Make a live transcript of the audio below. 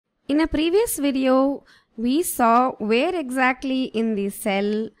In a previous video, we saw where exactly in the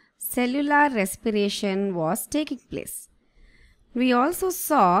cell cellular respiration was taking place. We also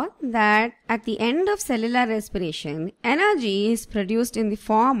saw that at the end of cellular respiration, energy is produced in the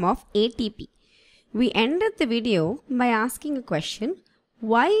form of ATP. We ended the video by asking a question: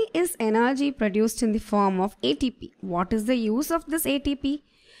 why is energy produced in the form of ATP? What is the use of this ATP?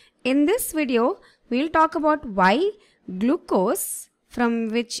 In this video, we'll talk about why glucose, from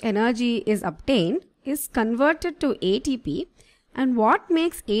which energy is obtained, is converted to ATP and what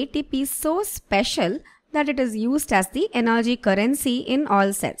makes ATP so special that it is used as the energy currency in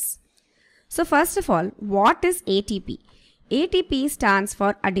all cells. So first of all, what is ATP? ATP stands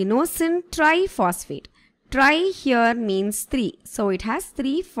for adenosine triphosphate. Tri here means 3, so it has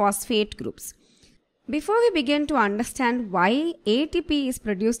 3 phosphate groups. Before we begin to understand why ATP is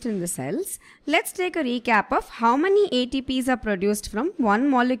produced in the cells, let's take a recap of how many ATPs are produced from one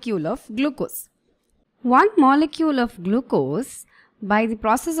molecule of glucose. One molecule of glucose, by the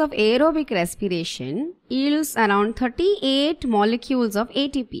process of aerobic respiration, yields around 38 molecules of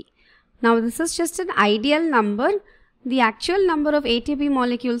ATP. Now this is just an ideal number. The actual number of ATP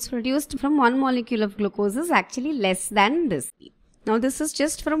molecules produced from one molecule of glucose is actually less than this. Now this is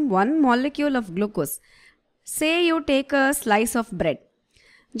just from one molecule of glucose. Say you take a slice of bread.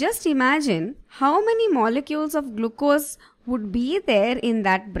 Just imagine how many molecules of glucose would be there in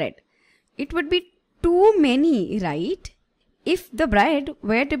that bread. It would be too many, right? If the bread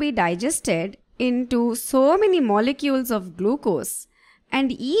were to be digested into so many molecules of glucose, and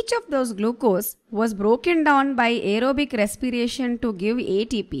each of those glucose was broken down by aerobic respiration to give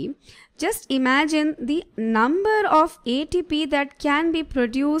ATP, just imagine the number of ATP that can be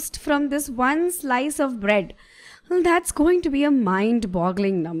produced from this one slice of bread. Well, that's going to be a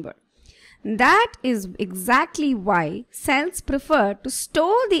mind-boggling number. That is exactly why cells prefer to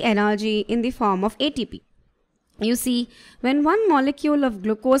store the energy in the form of ATP. You see, when one molecule of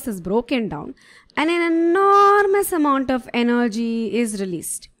glucose is broken down, an enormous amount of energy is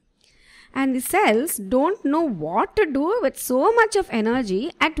released. And the cells don't know what to do with so much of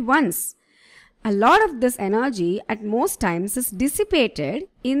energy at once. A lot of this energy at most times is dissipated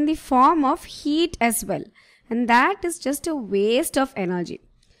in the form of heat as well. And that is just a waste of energy.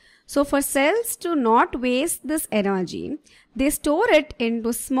 So for cells to not waste this energy, they store it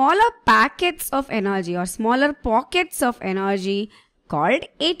into smaller packets of energy or smaller pockets of energy called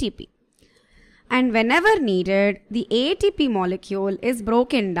ATP. And whenever needed, the ATP molecule is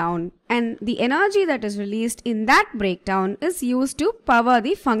broken down and the energy that is released in that breakdown is used to power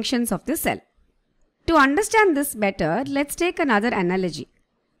the functions of the cell. To understand this better, let's take another analogy.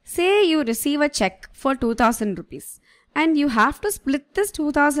 Say you receive a check for 2000 rupees and you have to split this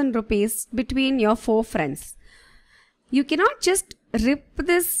 2000 rupees between your 4 friends. You cannot just rip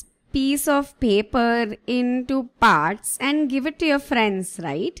this piece of paper into parts and give it to your friends,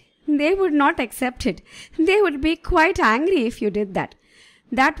 right? They would not accept it. They would be quite angry if you did that.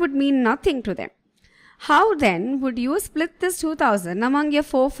 That would mean nothing to them. How then would you split this 2000 among your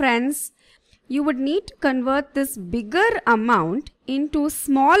 4 friends? You would need to convert this bigger amount into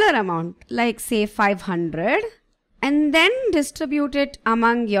smaller amount, like say 500, and then distribute it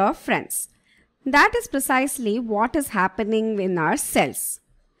among your friends. That is precisely what is happening in our cells.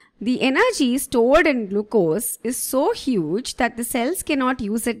 The energy stored in glucose is so huge that the cells cannot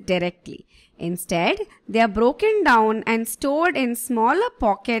use it directly. Instead, they are broken down and stored in smaller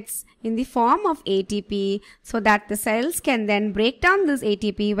pockets in the form of ATP so that the cells can then break down this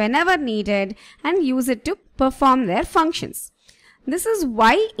ATP whenever needed and use it to perform their functions. This is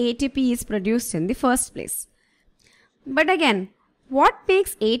why ATP is produced in the first place. But again, what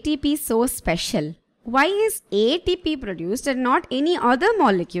makes ATP so special? Why is ATP produced and not any other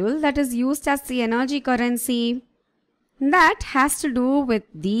molecule that is used as the energy currency? That has to do with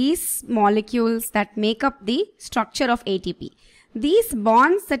these molecules that make up the structure of ATP. These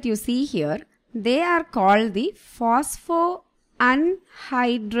bonds that you see here, they are called the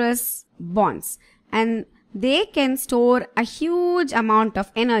phosphoanhydrous bonds, and they can store a huge amount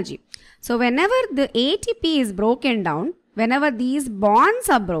of energy. So whenever the ATP is broken down, whenever these bonds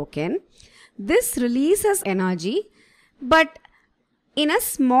are broken, this releases energy, but in a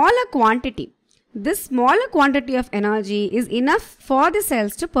smaller quantity. This smaller quantity of energy is enough for the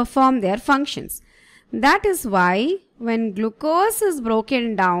cells to perform their functions. That is why when glucose is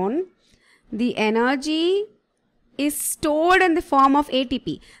broken down, the energy is stored in the form of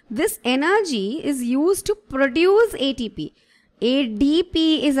ATP. This energy is used to produce ATP.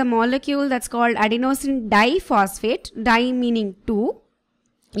 ADP is a molecule that's called adenosine diphosphate, di meaning 2.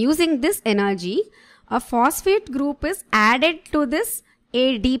 Using this energy, a phosphate group is added to this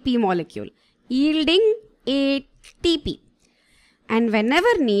ADP molecule, yielding ATP. And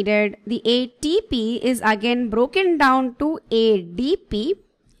whenever needed, the ATP is again broken down to ADP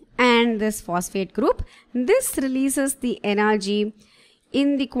and this phosphate group. This releases the energy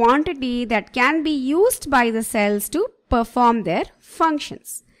in the quantity that can be used by the cells to perform their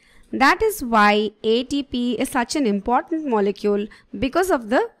functions. That is why ATP is such an important molecule, because of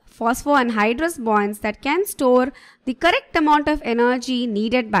the phosphoanhydrous bonds that can store the correct amount of energy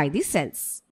needed by the cells.